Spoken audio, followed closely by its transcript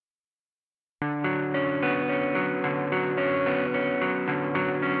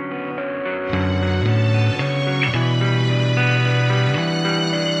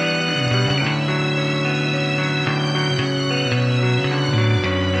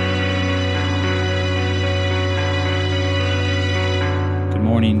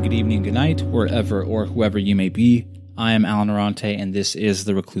morning, good evening, good night, wherever or whoever you may be. I am Alan Arante, and this is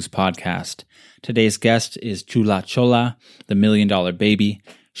the Recluse Podcast. Today's guest is Chula Chola, the $1 Million Baby.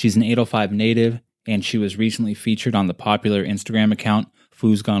 She's an 805 native, and she was recently featured on the popular Instagram account,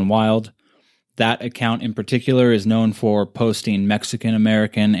 Foos Gone Wild. That account in particular is known for posting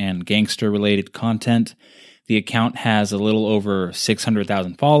Mexican-American and gangster-related content. The account has a little over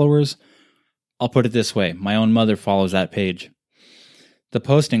 600,000 followers. I'll put it this way, my own mother follows that page. The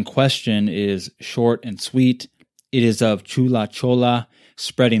post in question is short and sweet. It is of Chula Chola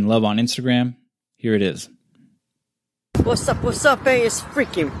spreading love on Instagram. Here it is. What's up, hey? It's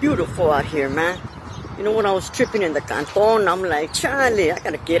freaking beautiful out here, man. You know, when I was tripping in the canton, I'm like, Charlie, I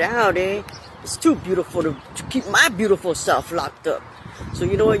gotta get out, eh? It's too beautiful to keep my beautiful self locked up. So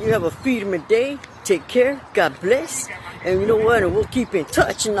you know what? You have a freedom of day. Take care. God bless. And you know what? We'll keep in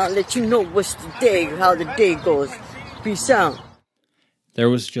touch, and I'll let you know what's the day, how the day goes. Peace out. There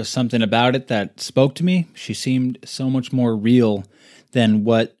was just something about it that spoke to me. She seemed so much more real than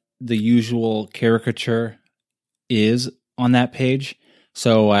what the usual caricature is on that page.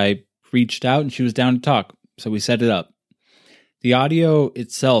 So I reached out and she was down to talk. So we set it up. The audio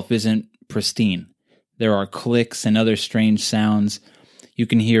itself isn't pristine. There are clicks and other strange sounds. You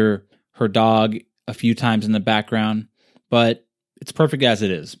can hear her dog a few times in the background, but it's perfect as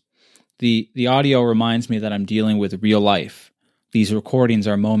it is. The audio reminds me that I'm dealing with real life. These recordings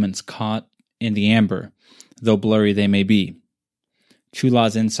are moments caught in the amber, though blurry they may be.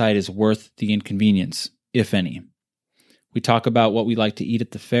 Chula's insight is worth the inconvenience, if any. We talk about what we like to eat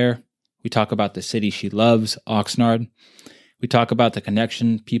at the fair. We talk about the city she loves, Oxnard. We talk about the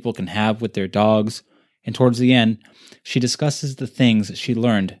connection people can have with their dogs. And towards the end, she discusses the things she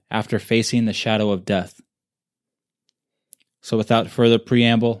learned after facing the shadow of death. So without further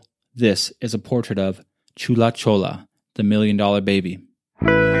preamble, this is a portrait of Chula Chola, the $1 Million Baby. The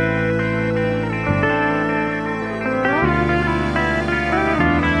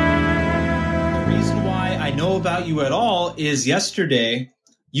reason why I know about you at all is yesterday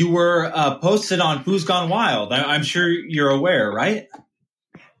you were posted on Foos Gone Wild. I'm sure you're aware, right?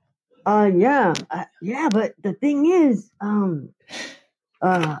 Yeah, but the thing is,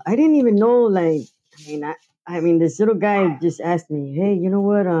 I didn't even know, I mean, this little guy just asked me, hey, you know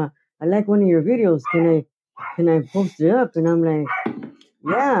what, I like one of your videos, can I post it up? And I'm like,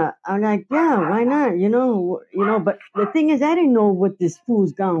 yeah, why not, you know, but the thing is, I didn't know what this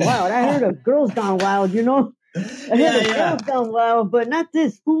Foos Gone Wild, I heard of Girls Gone Wild, you know, Girls Gone Wild, but not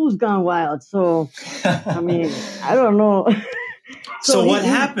this Foos Gone Wild, so, I mean, I don't know. So what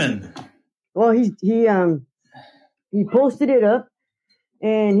happened? Well, he posted it up,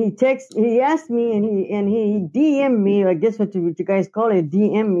 and he asked me, and he DM'd me. I guess what you guys call it,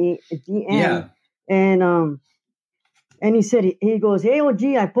 DM. Yeah. And he said, he goes, hey, OG,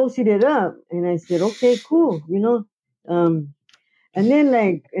 I posted it up, and I said, okay, cool, you know. And then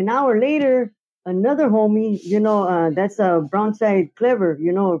like an hour later, another homie, you know, that's Brownside Clever,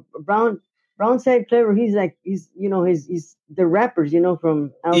 you know, Brownside Clever. He's you know, he's the rappers, you know,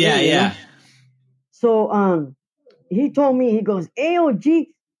 from LA. Yeah. You know? So he told me, he goes, hey, OG, you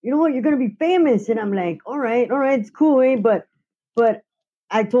know what, you're gonna be famous. And I'm like, all right, it's cool, eh? But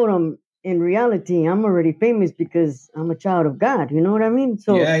I told him, in reality, I'm already famous because I'm a child of God. You know what I mean?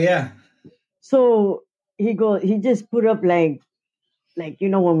 So yeah. So he just put up like you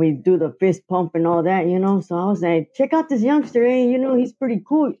know, when we do the fist pump and all that, you know. So I was like, check out this youngster, eh? You know, he's pretty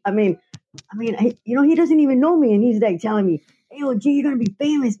cool. I mean, you know, he doesn't even know me, and he's like telling me, hey, OG, you're gonna be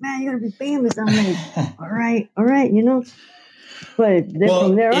famous, man. You're gonna be famous. I'm like, all right, you know. But then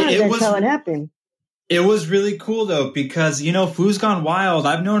from there on, that's how it happened. It was really cool though, because you know, Foos Gone Wild,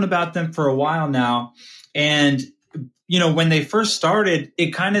 I've known about them for a while now, and you know, when they first started,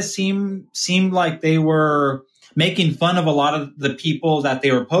 it kind of seemed like they were making fun of a lot of the people that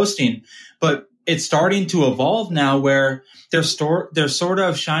they were posting, but it's starting to evolve now where they're sort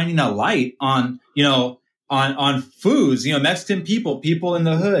of shining a light on, you know, on Foos, you know, Mexican people in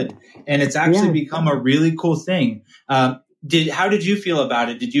the hood, and it's actually become a really cool thing. How did you feel about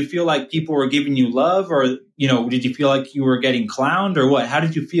it? Did you feel like people were giving you love, or, you know, did you feel like you were getting clowned, or what? How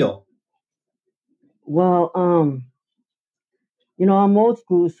did you feel? Well, you know, I'm old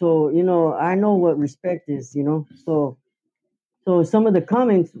school, so, you know, I know what respect is, you know. So some of the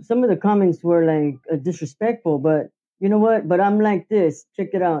comments were like disrespectful, but you know what? But I'm like this. Check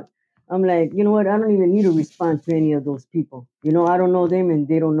it out. I'm like, you know what? I don't even need to respond to any of those people. You know, I don't know them and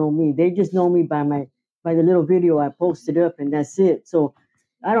they don't know me. They just know me by the little video I posted up, and that's it. So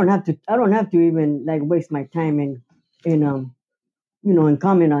I don't have to even like waste my time in you know, and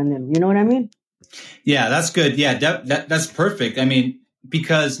comment on them. You know what I mean? Yeah, that's good. Yeah, that's perfect. I mean,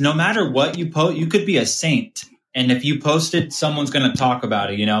 because no matter what you post, you could be a saint. And if you post it, someone's going to talk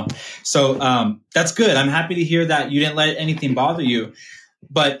about it, you know? So that's good. I'm happy to hear that you didn't let anything bother you.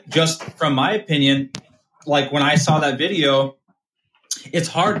 But just from my opinion, like when I saw that video, it's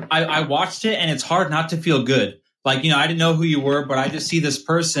hard. I watched it and it's hard not to feel good. Like, you know, I didn't know who you were, but I just see this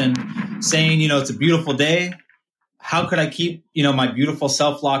person saying, you know, it's a beautiful day. How could I keep, you know, my beautiful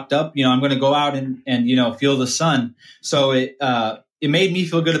self locked up? You know, I'm going to go out and, you know, feel the sun. So it made me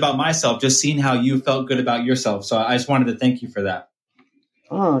feel good about myself, just seeing how you felt good about yourself. So I just wanted to thank you for that.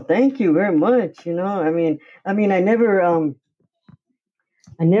 Oh, thank you very much. You know, I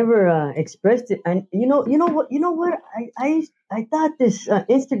never expressed it. And you know what? I thought this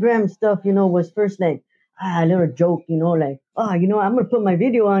Instagram stuff, you know, was first like a little joke, you know, like you know, I'm gonna put my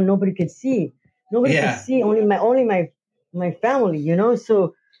video on, nobody could see, Yeah. only my family, you know.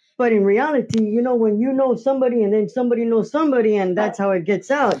 So, but in reality, you know, when you know somebody and then somebody knows somebody, and that's how it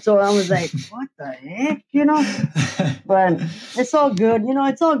gets out. So I was like, what the heck, you know? But it's all good, you know.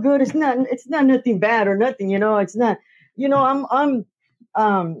 It's all good. It's not nothing bad or nothing, you know. It's not, you know. I'm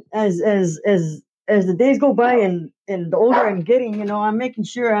as the days go by and the older I'm getting, you know, I'm making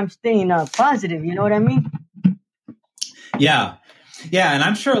sure I'm staying positive. You know what I mean? Yeah. Yeah, and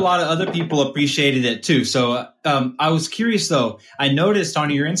I'm sure a lot of other people appreciated it too. So I was curious though. I noticed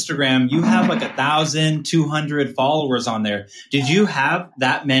on your Instagram you have like 1,200 followers on there. Did you have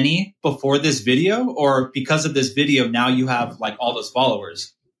that many before this video, or because of this video now you have like all those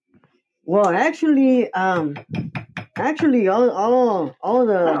followers? Well, actually, all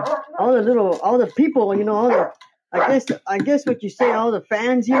the people, you know, I guess what you say, all the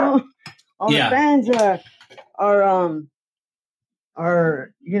fans, you know, all the Yeah. fans are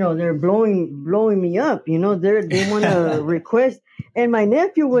you know, they're blowing me up, you know. They want to request. And my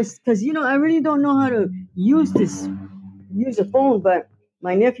nephew was, because you know, I really don't know how to use the phone, but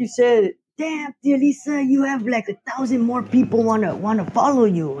my nephew said, damn, dear Lisa, you have like 1,000 more people wanna follow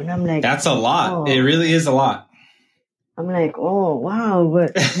you. And I'm like, That's a lot. oh. It really is a lot. I'm like, oh wow,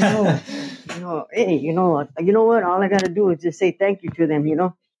 but hey, you know what, all I gotta do is just say thank you to them, you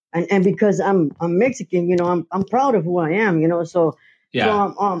know. And because I'm Mexican, you know, I'm proud of who I am, you know. So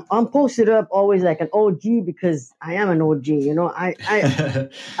Yeah. I'm posted up always like an OG, because I am an OG, you know. I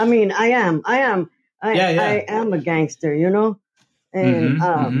mean, Yeah. I am a gangster, you know.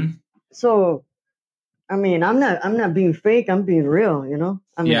 And so I mean, I'm not being fake. I'm being real, you know.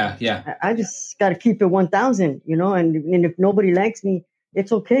 I mean, Yeah. I just got to keep it 1,000, you know. And if nobody likes me,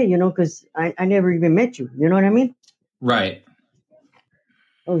 it's okay, you know, because I never even met you. You know what I mean? Right.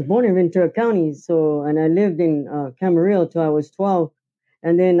 I was born in Ventura County, and I lived in Camarillo till I was 12,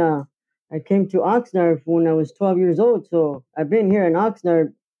 and then I came to Oxnard when I was 12 years old. So I've been here in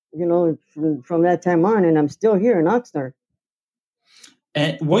Oxnard, you know, from that time on, and I'm still here in Oxnard.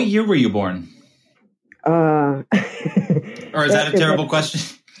 And what year were you born? Uh, Or is that a terrible question?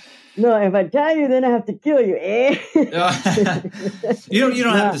 No, if I tell you, then I have to kill you. Eh? You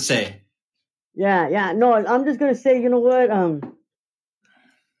don't have to say. Yeah. No, I'm just gonna say, you know what? I'm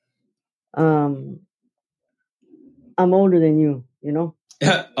older than you. You know.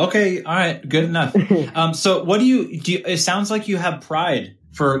 Okay. All right. Good enough. So what do you? It sounds like you have pride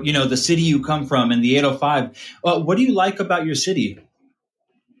for, you know, the city you come from and the 805. What do you like about your city?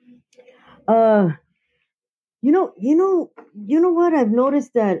 You know what? I've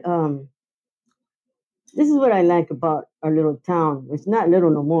noticed that this is what I like about our little town. It's not little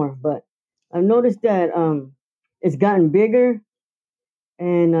no more, but I've noticed that it's gotten bigger,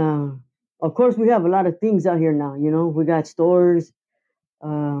 and of course we have a lot of things out here now. You know, we got stores,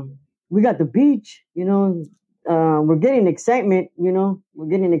 we got the beach. You know, we're getting excitement. You know, we're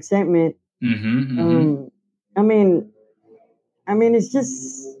getting excitement. I mean, it's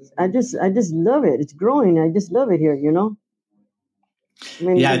just, I just love it. It's growing. I just love it here. You know. I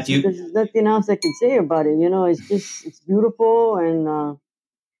mean, Yeah. there's nothing else I can say about it. You know, it's beautiful, and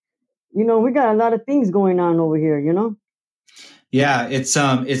you know, we got a lot of things going on over here. You know. Yeah.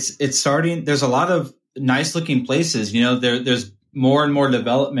 It's starting. There's a lot of nice looking places. You know, there's more and more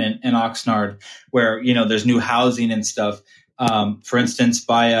development in Oxnard where, you know, there's new housing and stuff. For instance,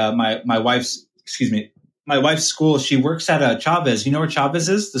 by my wife's, excuse me, my wife's school, she works at Chavez. You know where Chavez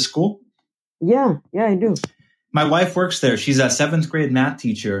is, the school? Yeah, I do. My wife works there. She's a seventh grade math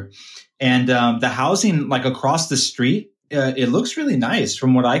teacher, and the housing like across the street, it looks really nice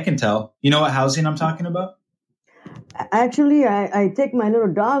from what I can tell. You know what housing I'm talking about? Actually, I take my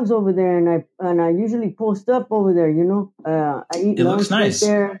little dogs over there, and I usually post up over there. You know, I eat It lunch looks nice. right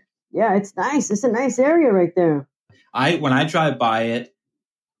there. Yeah, it's nice. It's a nice area right there. When I drive by it,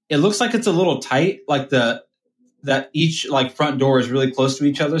 it looks like it's a little tight. Like that each like front door is really close to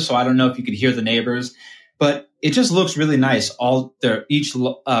each other. So I don't know if you could hear the neighbors, but it just looks really nice. All their each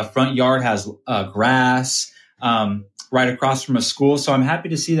front yard has grass right across from a school. So I'm happy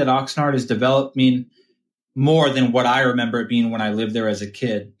to see that Oxnard is developing more than what I remember it being when I lived there as a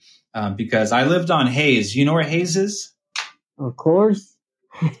kid. Because I lived on Hayes. You know where Hayes is? Of course.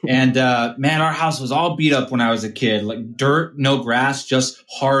 And man, our house was all beat up when I was a kid. Like dirt, no grass, just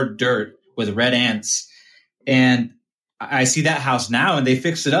hard dirt with red ants. And I see that house now, and they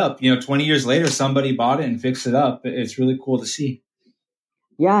fixed it up. 20 years later, somebody bought it and fixed it up. It's really cool to see.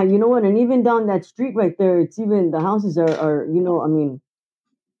 Yeah, you know what? And even down that street right there, it's even the houses are I mean,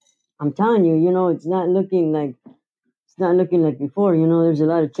 I'm telling you, it's not looking like before. There's a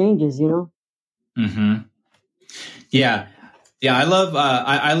lot of changes. Mm-hmm. Yeah. Yeah, I love.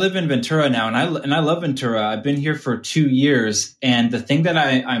 I live in Ventura now, and I love Ventura. I've been here for 2 years, and the thing that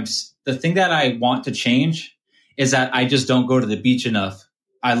I want to change is that I just don't go to the beach enough.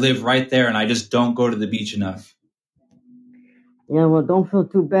 I live right there, and I just don't go to the beach enough. Yeah, well, don't feel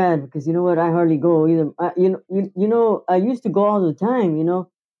too bad because you know what? I hardly go either. I used to go all the time,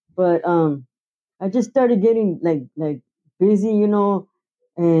 but I just started getting like busy, and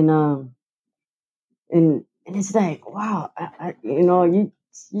and it's like wow, you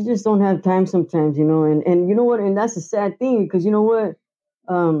just don't have time sometimes, and you know what? And that's a sad thing because you know what?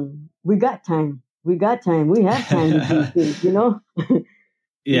 We got time. We got time. We have time to do things,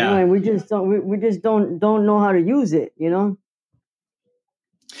 Yeah. and we just don't. We just don't know how to use it,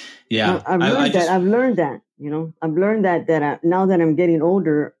 Yeah. I've learned that. I've learned that. I've learned that now that I'm getting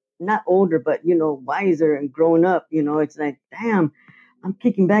older, not older, but wiser and grown up. It's like, damn, I'm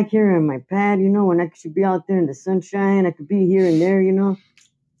kicking back here on my pad. When I should be out there in the sunshine. I could be here and there.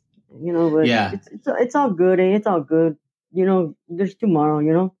 But Yeah. it's all good. Eh? It's all good. There's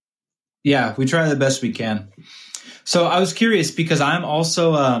tomorrow. Yeah. We try the best we can. So I was curious because I'm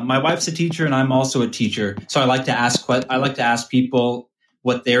also my wife's a teacher and I'm also a teacher. So I like to ask people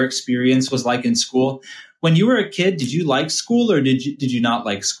what their experience was like in school. When you were a kid, did you like school or did you not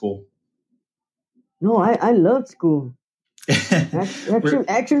like school? No, I loved school.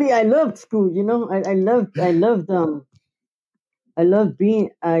 Actually, I loved school. I loved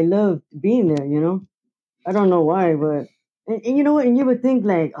being there. I don't know why, but and you know what? And you would think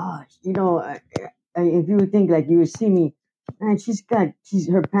like, oh, if you would think like you would see me, man,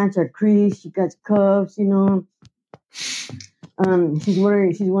 her pants are creased, she got cuffs, she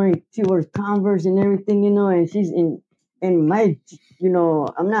wears Converse and everything, and she's in, and my,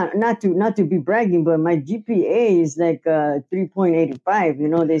 I'm not to be bragging, but my GPA is like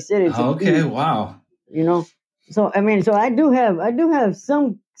 3.85. They said it's a okay, B, wow. So I mean, so I do have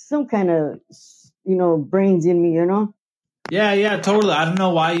some kind of brains in me, Yeah, totally. I don't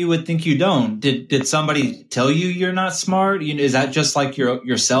know why you would think you don't. Did somebody tell you you're not smart? Is that just like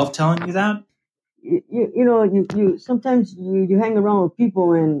yourself telling you that? You sometimes you hang around with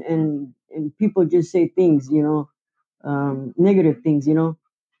people and people just say things, negative things,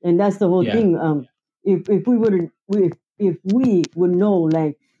 and that's the whole Yeah. thing. If we would know,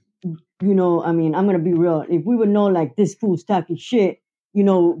 like, I mean, I'm gonna be real. If we would know, like, this fool's talking shit,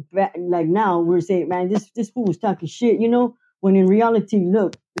 like now we're saying, man, this fool's talking shit, when in reality,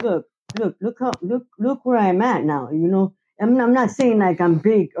 look where I'm at now, I'm not saying like I'm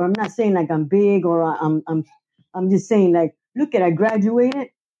big, or I'm not saying like I'm big, or I'm just saying like, look at, I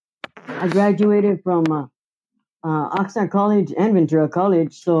graduated. I graduated from Oxnard College and Ventura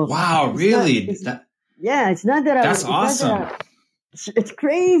College. So Wow, it's not, really? it's, yeah, it's not that That's it's not that awesome. it's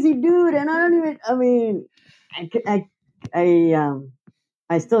crazy, dude. And I don't even, I mean,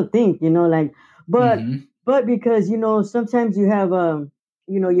 I still think, like, but Hmm. but because sometimes you have a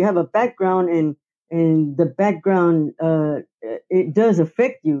background, and the background it does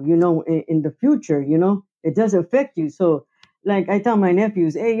affect you, in the future, it does affect you. So like I tell my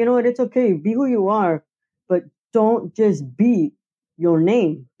nephews, hey, you know what? It's okay, be who you are, but don't just be your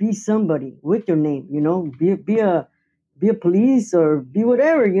name. Be somebody with your name. Be a police, or be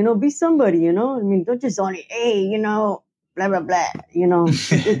whatever. Be somebody. I mean, don't just only, hey, blah blah blah. You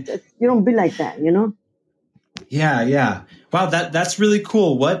don't be like that. Yeah. Wow, that's really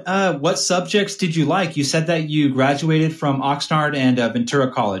cool. What subjects did you like? You said that you graduated from Oxnard and Ventura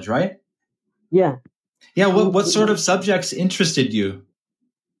College, right? Yeah. Yeah. What sort of subjects interested you?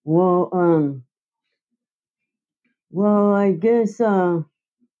 Well, I guess. I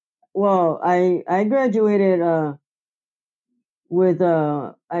graduated with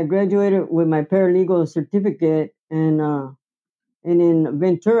my paralegal certificate, and in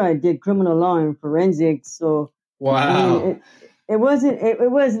Ventura I did criminal law and forensics. So I mean, Wow. it wasn't.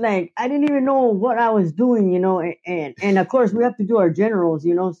 It was like I didn't even know what I was doing, and of course we have to do our generals,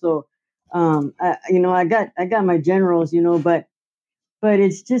 So, I got my generals, but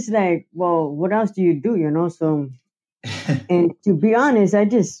it's just like, well, what else do you do, So, and to be honest, I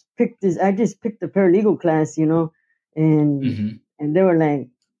just picked this. I just picked the paralegal class, and Hmm. and they were like,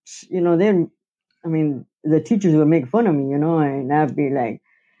 then, I mean, the teachers would make fun of me, and I'd be like,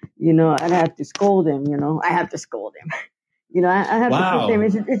 I'd have to scold them, I have to scold them. I have to put them.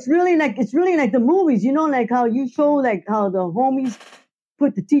 Wow. It's really like the movies, like how you show like how the homies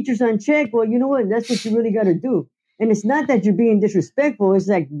put the teachers on check. Well, you know what? That's what you really got to do. And it's not that you're being disrespectful. It's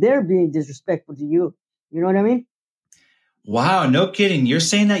like they're being disrespectful to you. You know what I mean? Wow, no kidding. You're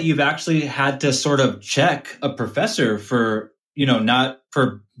saying that you've actually had to sort of check a professor for, not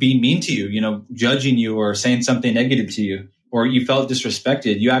for being mean to you, judging you or saying something negative to you, or you felt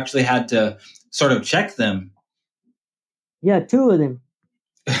disrespected. You actually had to sort of check them. Yeah, two of them.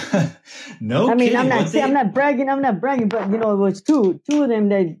 No I mean, kidding. I'm not bragging. I'm not bragging, but it was two of them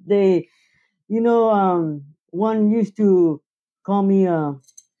that they, one used to call me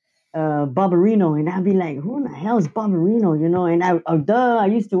Barbarino, and I'd be like, "Who in the hell is Barbarino?" And I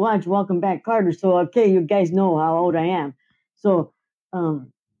used to watch Welcome Back, Carter. So okay, you guys know how old I am. So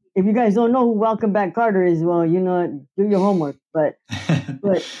if you guys don't know who Welcome Back, Carter is, well, do your homework. But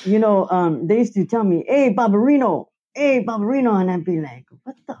they used to tell me, "Hey, Barbarino, hey, Barbarino," and I'd be like,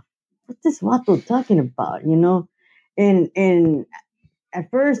 what's this Vato talking about?" And at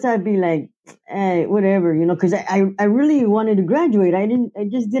first I'd be like, whatever, because I really wanted to graduate. I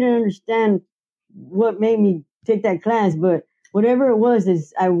just didn't understand what made me take that class, but whatever it was,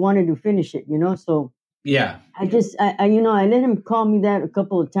 is I wanted to finish it, So Yeah. I let him call me that a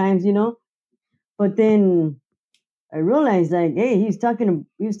couple of times, but then I realized like, hey, he was talking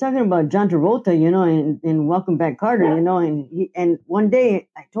about John Travolta, and Welcome Back, Carter, and one day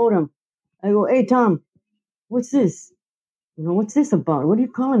I told him, I go, "Hey, Tom, what's this? What's this about? What are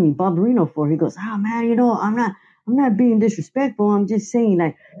you calling me Barbarino for?" He goes, "Oh man, I'm not being disrespectful. I'm just saying,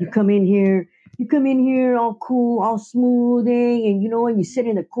 like, you come in here all cool, all smoothing, and and you sit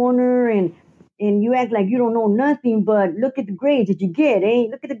in the corner and you act like you don't know nothing, but look at the grades that you get, eh?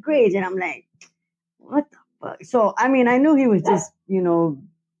 Look at the grades." And I'm like, what the fuck? So, I mean, I knew he was just, he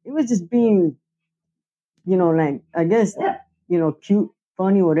was just being, like, I guess, cute,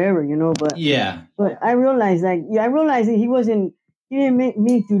 funny, whatever, Yeah. but I realized, like, yeah, I realized that he didn't make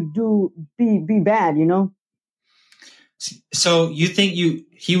me to be bad, So you think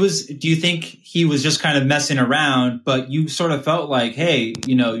do you think he was just kind of messing around, but you sort of felt like, hey,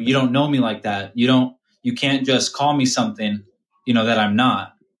 you don't know me like that. You can't just call me something, that I'm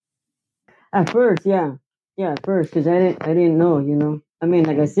not. At first, yeah, at first, because I didn't know, I mean,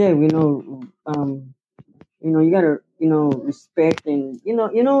 like I said, you gotta, respect, and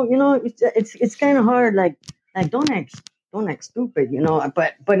it's kind of hard, like don't act stupid,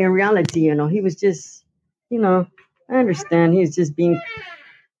 but in reality, he was just, I understand he's just being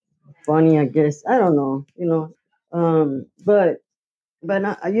funny, I guess. I don't know, but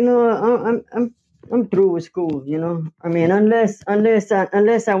I'm through with school, I mean, unless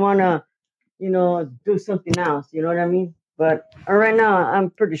I wanna, do something else, you know what I mean? But right now,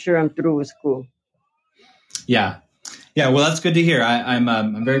 I'm pretty sure I'm through with school. Yeah. Yeah, well, that's good to hear.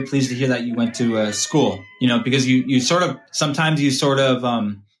 I'm very pleased to hear that you went to school. Because you sort of sometimes you sort of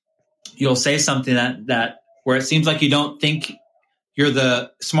you'll say something that where it seems like you don't think you're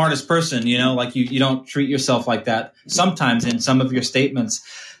the smartest person. Like you don't treat yourself like that sometimes in some of your statements.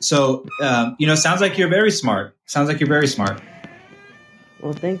 So sounds like you're very smart. Sounds like you're very smart.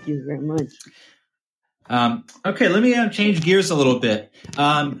 Well, thank you very much. Okay, let me change gears a little bit.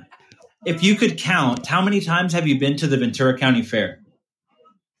 If you could count, how many times have you been to the Ventura County Fair?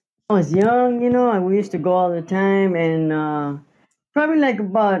 I was young, and we used to go all the time, and probably like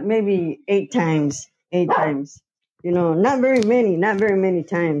about maybe 8 times. 8 times. Not very many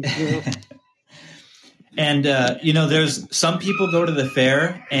times. And there's some people go to the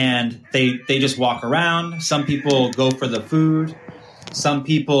fair and they just walk around. Some people go for the food. Some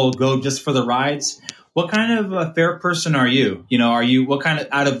people go just for the rides. What kind of a fair person are you? Are you what kind of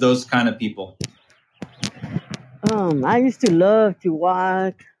out of those kind of people? I used to love to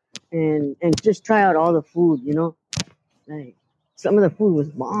walk and just try out all the food. Like some of the food was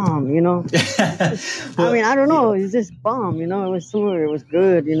bomb. I Well, mean, I don't know, it's just bomb. It was sure it was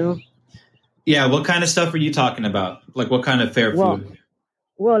good. yeah. What kind of stuff are you talking about? Like what kind of fair Well, food?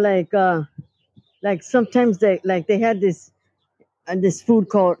 well, like sometimes they had this food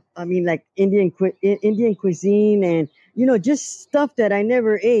called, I mean, like Indian cuisine, and just stuff that I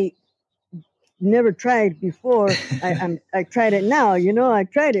never ate never tried before. I tried it now. I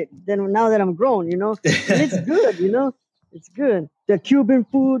tried it. Then now that I'm grown, and it's good. It's good. The Cuban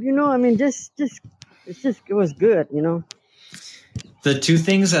food, I mean, it was good. The two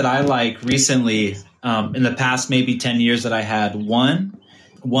things that I like recently, in the past maybe 10 years that I had, one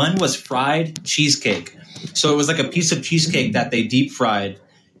was fried cheesecake. So it was like a piece of cheesecake that they deep fried.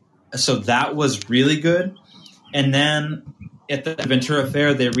 So that was really good. And then at the Ventura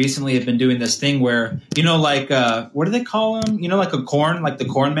Fair, they recently have been doing this thing where, like, what do they call them? Like a corn, like the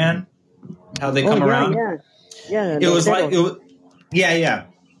corn man, how they Oh come yeah, around. yeah, yeah. It was like, Loncheros. yeah, yeah.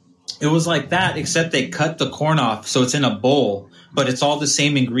 It was like that, except they cut the corn off. So it's in a bowl, but it's all the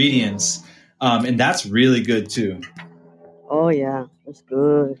same ingredients. And that's really good too. Oh yeah, that's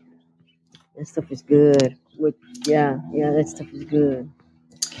good. That stuff is good. Yeah, that stuff is good.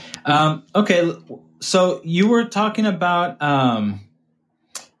 Okay. So you were talking about,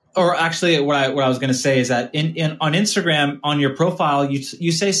 or actually, what I was going to say is that in on Instagram on your profile,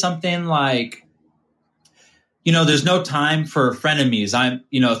 you say something like, there's no time for frenemies.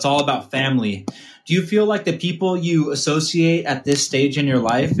 It's all about family. Do you feel like the people you associate at this stage in your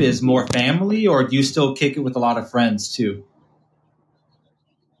life is more family, or do you still kick it with a lot of friends too?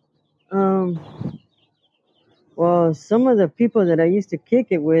 Um, well, some of the people that I used to kick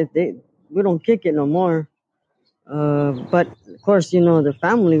it with, we don't kick it no more. But of course, the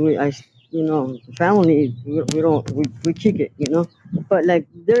family, the family, we kick it, But like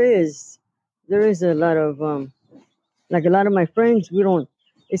there is a lot of like a lot of my friends, we don't.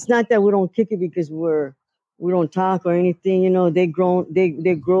 It's not that we don't kick it because we don't talk or anything. They grew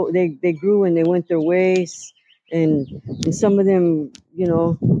and they went their ways, and some of them, we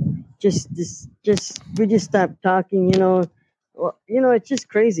just stopped talking. Well, it's just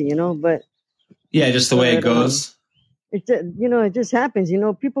crazy. Yeah, just the way it But goes. it just happens.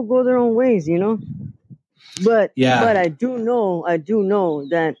 People go their own ways. But Yeah. I do know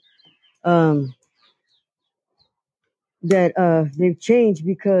that um they've changed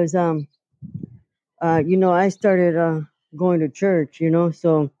because I started going to church.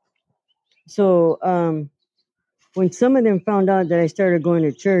 So when some of them found out that I started going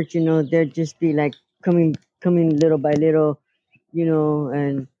to church, they'd just be like coming little by little,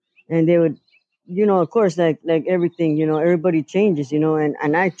 and they would, of course, like everything, everybody changes,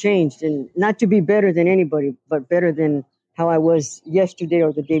 and I changed, and not to be better than anybody, but better than how I was yesterday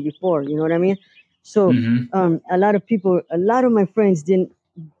or the day before. You know what I mean? So Hmm. a lot of my friends didn't,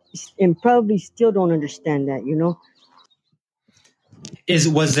 and probably still don't understand that.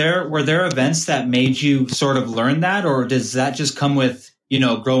 Were there events that made you sort of learn that, or does that just come with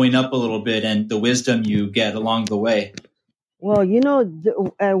growing up a little bit and the wisdom you get along the way? Well,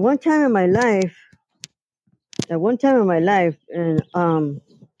 at one time in my life, and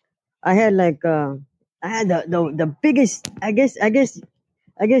I had like I had the biggest. I guess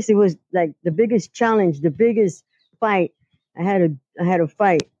it was like the biggest challenge, the biggest fight. I had a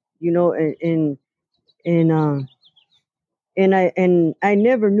fight, and and and I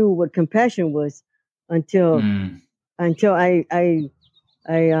never knew what compassion was until Mm. I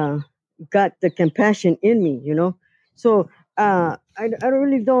got the compassion in me. So I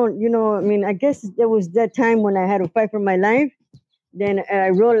really don't. I mean, I guess there was that time when I had to fight for my life. Then I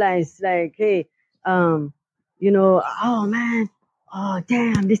realized, like, hey, oh man, oh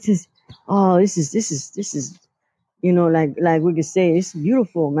damn, this is, like we could say, it's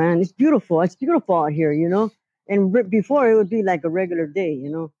beautiful, man. It's beautiful. It's beautiful out here, And before it would be like a regular day,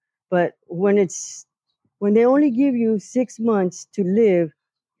 But when they only give you 6 months to live,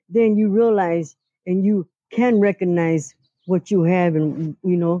 then you realize and you can recognize what you have, and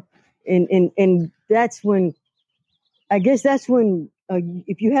that's when, I guess that's when,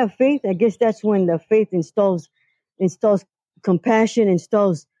 if you have faith, I guess that's when the faith installs compassion,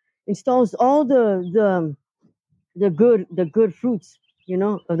 installs all the good fruits,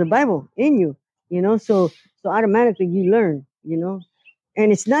 of the Bible in you, so automatically you learn,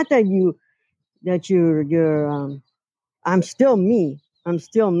 and it's not that you're I'm still me. I'm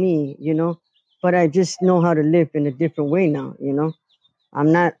still me, but I just know how to live in a different way now,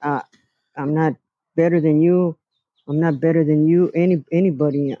 I'm not I'm not better than you. I'm not better than you,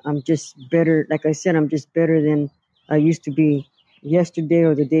 anybody. I'm just better. Like I said, I'm just better than I used to be yesterday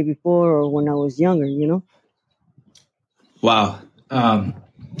or the day before or when I was younger. Wow.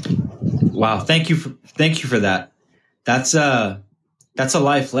 Wow. Thank you for that. That's a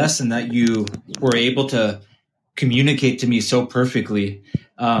life lesson that you were able to communicate to me so perfectly.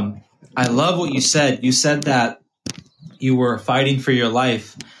 I love what you said. You said that you were fighting for your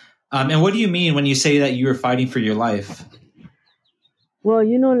life. And what do you mean when you say that you were fighting for your life? Well,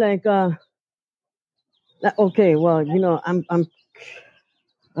 like Okay, well, I'm I'm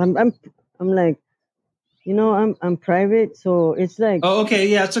I'm like, I'm private, so it's like, Oh, okay,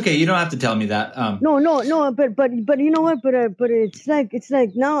 yeah, it's okay. You don't have to tell me that. no, but you know what? But it's like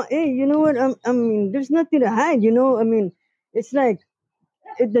now, hey, you know what? I mean, there's nothing to hide, I mean, it's like,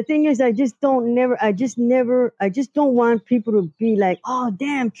 the thing is, I just don't want people to be like, oh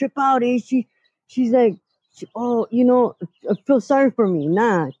damn, trip out, eh? She's like, oh, feel sorry for me.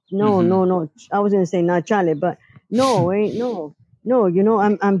 Nah, no, Mm-hmm. no, no. I was gonna say not Charlie, but no, ain't no, no.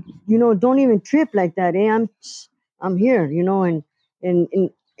 I'm, don't even trip like that, eh? I'm here, and and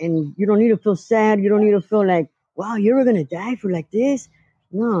and you don't need to feel sad. You don't need to feel like, wow, you're gonna die for like this.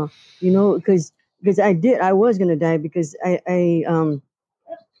 No, because I was gonna die because I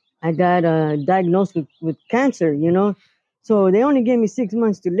got diagnosed with cancer, So they only gave me 6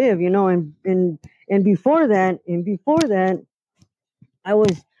 months to live, and before that, I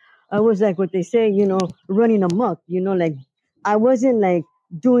was I was like what they say, running amok, like I wasn't like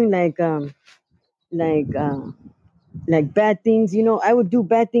doing like like bad things, I would do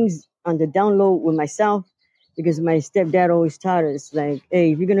bad things on the down low with myself because my stepdad always taught us like,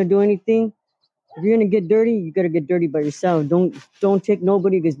 hey, if you're gonna do anything, if you're gonna get dirty, you gotta get dirty by yourself. Don't take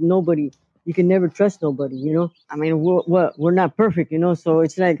nobody because nobody. You can never trust nobody. I mean, we're not perfect. So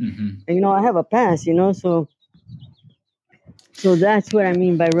it's like, Mm-hmm. and, I have a past. So that's what I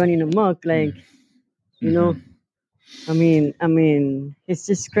mean by running amok. Like, you know, Mm-hmm. I mean, it's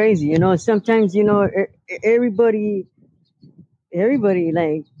just crazy. Sometimes everybody lives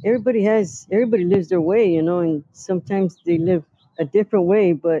their way. And sometimes they live a different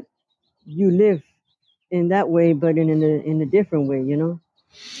way, but you live in that way, but in a different way.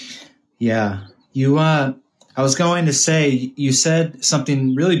 Yeah. I was going to say, you said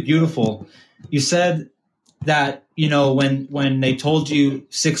something really beautiful. You said that, when they told you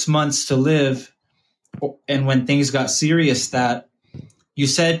 6 months to live, and when things got serious, that you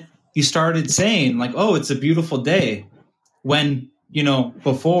said you started saying, like, oh, it's a beautiful day, when,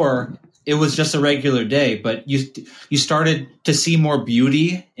 before it was just a regular day, but you started to see more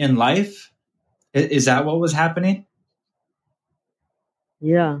beauty in life. Is that what was happening?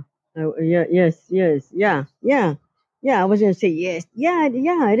 Yeah. Yeah. Yes. Yes. Yeah. Yeah. Yeah. I was gonna say yes. Yeah.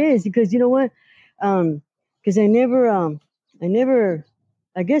 Yeah. It is because you know what? Um, because I never,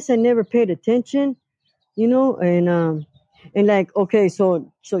 I guess I never paid attention. And like, okay,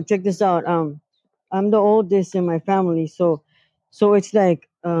 so check this out. I'm the oldest in my family, so it's like,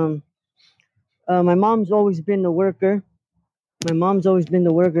 my mom's always been the worker. My mom's always been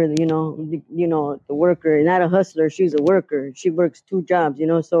the worker, the worker, not a hustler. She's a worker. She works two jobs,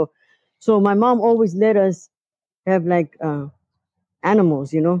 So my mom always let us have like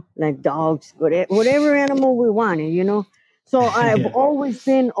animals, like dogs, whatever animal we wanted, So I've Yeah. always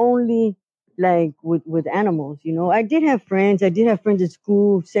been only like with animals, I did have friends. I did have friends at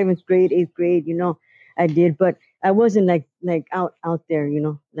school, seventh grade, eighth grade, I did, but I wasn't like out there,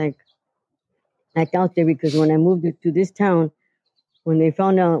 like out there because when I moved to this town, when they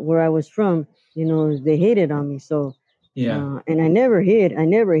found out where I was from, they hated on me. So, Yeah. and I never hid,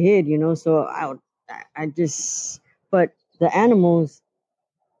 So I just, but the animals,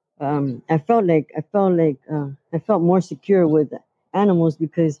 I felt more secure with animals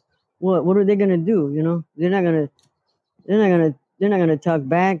because what are they gonna do? They're not gonna talk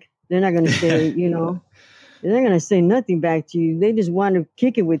back. They're not gonna say, they're not gonna say nothing back to you. They just want to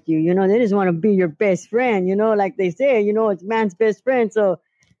kick it with you. They just want to be your best friend. Like they say, it's man's best friend. So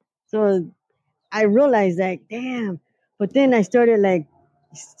I realized like, damn. But then I started like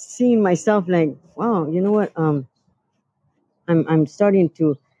seeing myself like, wow, you know what? I'm starting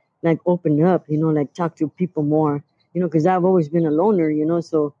to like open up, like talk to people more, because I've always been a loner,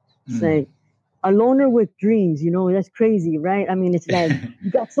 So it's Mm. like a loner with dreams, that's crazy, right? I mean, it's like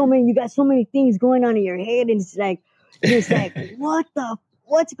you got so many things going on in your head, and it's like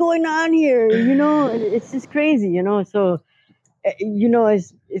what's going on here, It's just crazy, So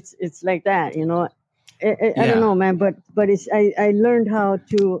it's like that, I don't Yeah. know, man, but I learned how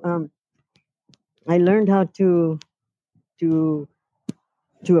to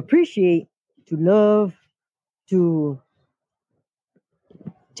to appreciate, to love, to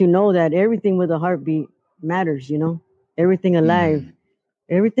know that everything with a heartbeat matters, everything alive, Mm.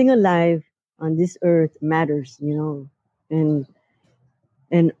 everything alive on this earth matters, and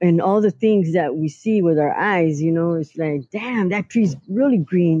and all the things that we see with our eyes, it's like, damn, that tree's really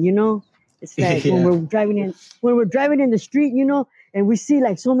green, It's like when Yeah. we're driving in the street, and we see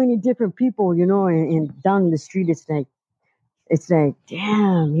like so many different people, and down the street, it's like,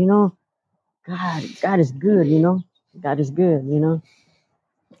 damn, God is good, God is good,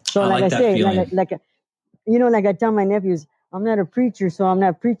 So I like like I that say, like feeling. like like I tell my nephews, I'm not a preacher, so I'm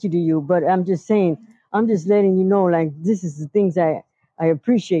not preaching to you, but I'm just saying, I'm just letting you know, like, this is the things I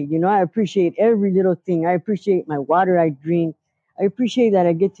appreciate. I appreciate every little thing. I appreciate my water I drink. I appreciate that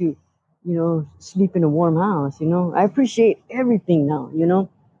I get to, sleep in a warm house. I appreciate everything now.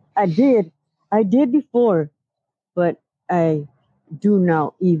 I did, I did before, but I do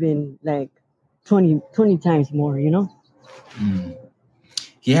now even like 20 times more. Mm.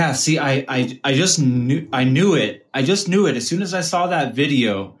 Yeah, see, I just knew it. I just knew it as soon as I saw that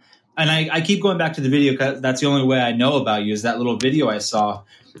video. And I keep going back to the video because that's the only way I know about you is that little video I saw.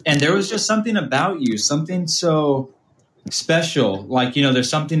 And there was just something about you, something so special. Like, there's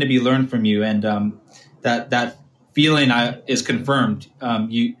something to be learned from you. And that feeling is confirmed.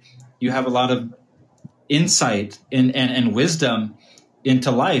 You have a lot of insight and wisdom into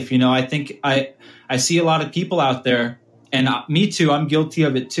life. I think I see a lot of people out there, and me too, I'm guilty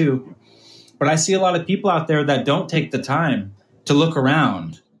of it too. But I see a lot of people out there that don't take the time to look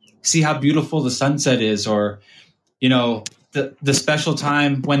around, see how beautiful the sunset is, or the special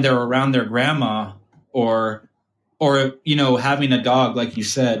time when they're around their grandma, or having a dog, like you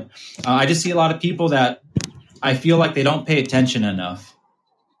said. I just see a lot of people that I feel like they don't pay attention enough.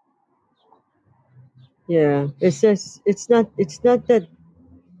 Yeah, it's not that,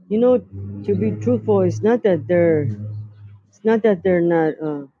 to be truthful, it's not that they're not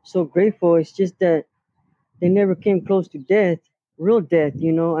so grateful. It's just that they never came close to death, real death.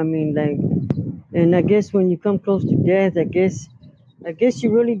 I mean, like, and I guess when you come close to death, I guess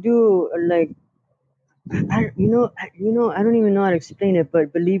you really do like, I don't even know how to explain it,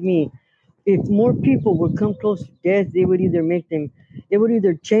 but believe me, if more people would come close to death, they would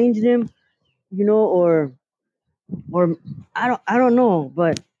either change them, or I don't know,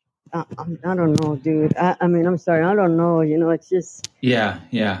 but I don't know, dude. I mean, I'm sorry, I don't know. It's just, Yeah.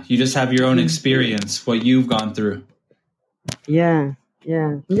 You just have your own experience, what you've gone through. yeah,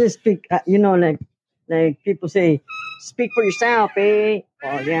 yeah. Just speak. Like people say, speak for yourself, eh?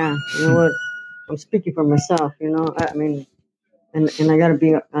 Oh yeah, you know what? I'm speaking for myself. I mean, and I gotta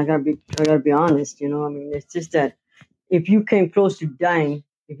be honest. I mean, it's just that if you came close to dying,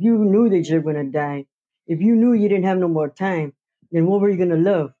 if you knew that you're gonna die, if you knew you didn't have no more time, then what were you gonna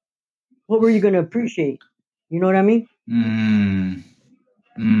love? What were you gonna appreciate? You know what I mean? Mm,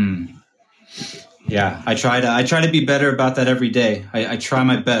 mm. Yeah, I try to be better about that every day. I try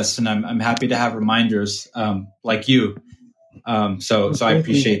my best, and I'm happy to have reminders like you. So I Thank you.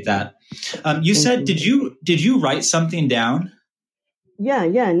 appreciate that. You Thank said, you. did you write something down? Yeah,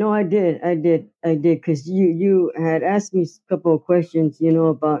 yeah, no, I did, because you had asked me a couple of questions,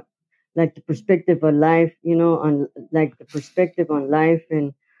 about like the perspective of life, on like the perspective on life,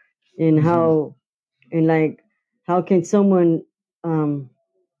 and Mm-hmm. and like how can someone um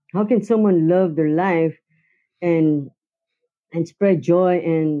how can someone love their life and spread joy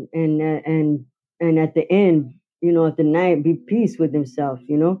and at the end, at the night, be peace with themselves,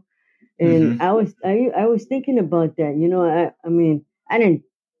 and Mm-hmm. I was thinking about that. I mean, I didn't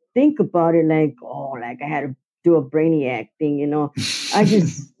think about it like, oh, like I had to do a brainiac thing. I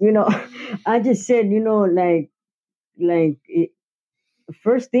just, I just said, like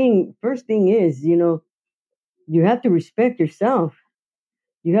first thing is, you have to respect yourself.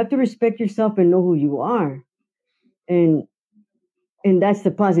 You have to respect yourself and know who you are, and that's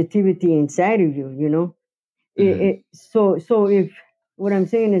the positivity inside of you. Mm-hmm. So if what I'm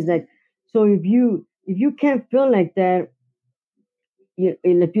saying is that, so if you can't feel like that,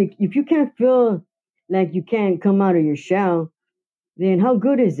 if you can't feel like you can't come out of your shell, then how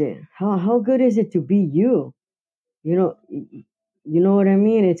good is it? How good is it to be you? You know what I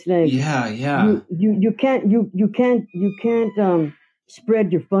mean? It's like Yeah, yeah, you can't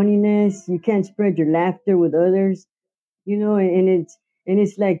spread your funniness. You can't spread your laughter with others. And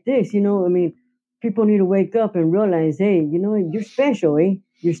it's like this. I mean, people need to wake up and realize, hey, you're special, eh?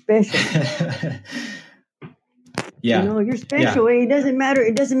 You're special. yeah, You're yeah, special. Eh? It doesn't matter.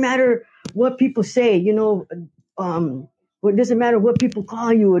 It doesn't matter what people say. Um, it doesn't matter what people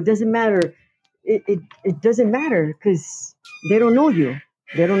call you. It doesn't matter. It doesn't matter because they don't know you.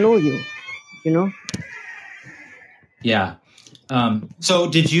 They don't know you. You know. yeah. So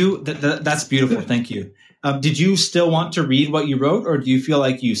did you? That's beautiful. Thank you. Did you still want to read what you wrote, or do you feel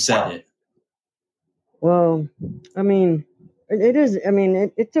like you said it? Well, I mean, it is. I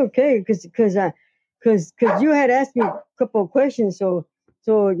mean, it's okay because you had asked me a couple of questions. So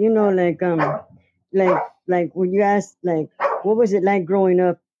like when you asked, like, what was it like growing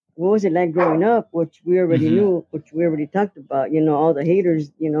up? What was it like growing up? Which we already Mm-hmm. knew, which we already talked about. All the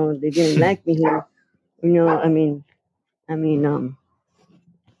haters. They didn't like me here. I mean,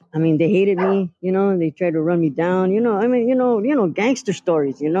 I mean, they hated me, they tried to run me down, I mean, gangster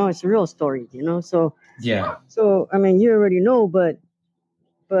stories, it's real stories, Yeah. so, I mean, you already know, but,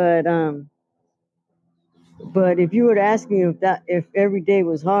 but if you were to ask me if every day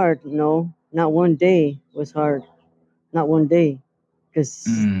was hard, no, not one day was hard, not one day,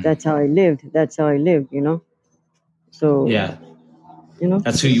 because that's how I lived. That's how I lived, So, Yeah.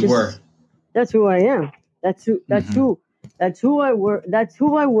 That's who you were. That's who I am. That's who. That's Mm-hmm. who. That's who I were. That's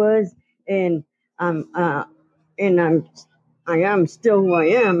who I was, and I'm. I am still who I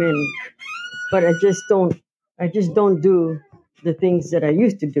am, but I just don't. I just don't do the things that I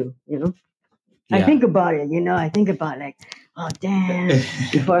used to do. I Yeah. think about it. I think about like, oh damn.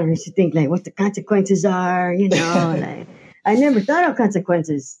 Before I used to think like, what the consequences are. Like I never thought of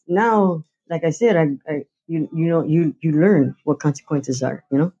consequences. Now, like I said, you learn what consequences are.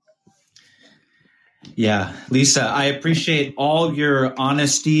 Yeah, Lisa, I appreciate all your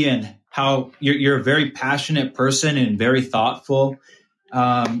honesty and how you're a very passionate person and very thoughtful.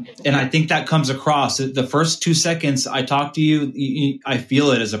 And I think that comes across. The first 2 seconds I talk to you, I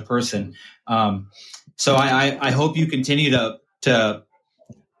feel it as a person. So I hope you continue to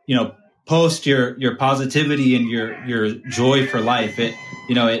post your positivity and your joy for life.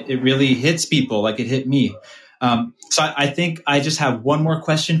 It really hits people like it hit me. So I think I just have one more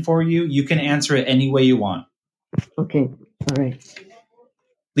question for you. You can answer it any way you want. Okay. All right.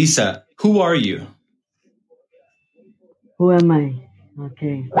 Lisa, who are you? Who am I?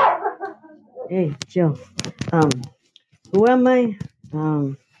 Okay. Hey, Joe. Um, who am I?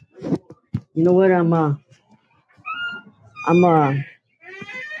 Um, you know what? I'm a, I'm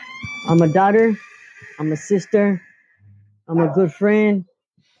a daughter. I'm a sister. I'm a good friend,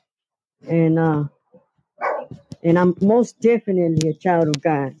 and I'm most definitely a child of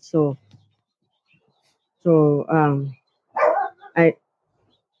God. So I,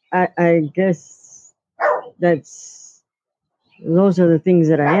 I guess those are the things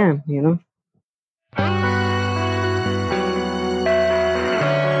that I am.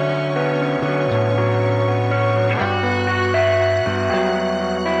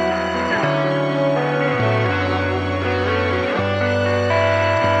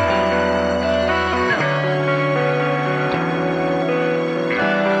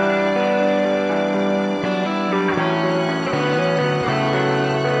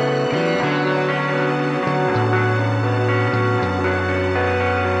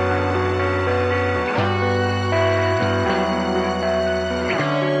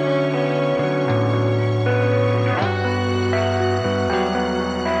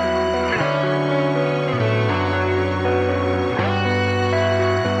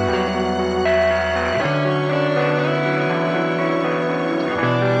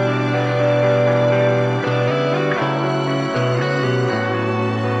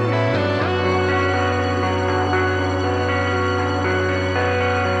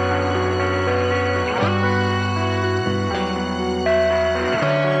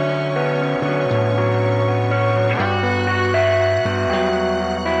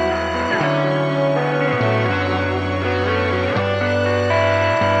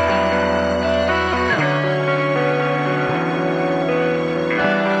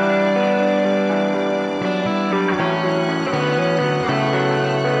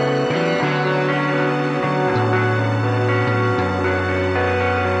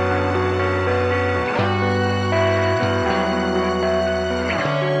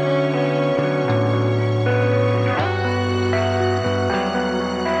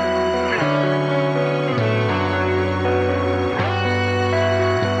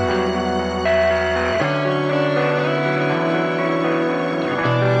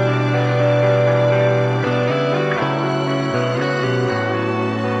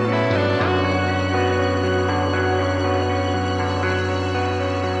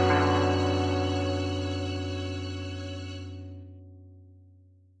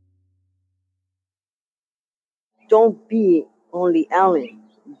 Don't be only Alan.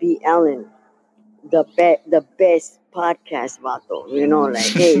 Be Alan, the best podcast vato. Like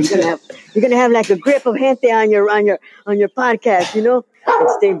hey, you're gonna have like a grip of gente on your podcast. And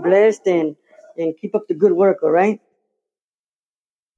stay blessed and keep up the good work. All right.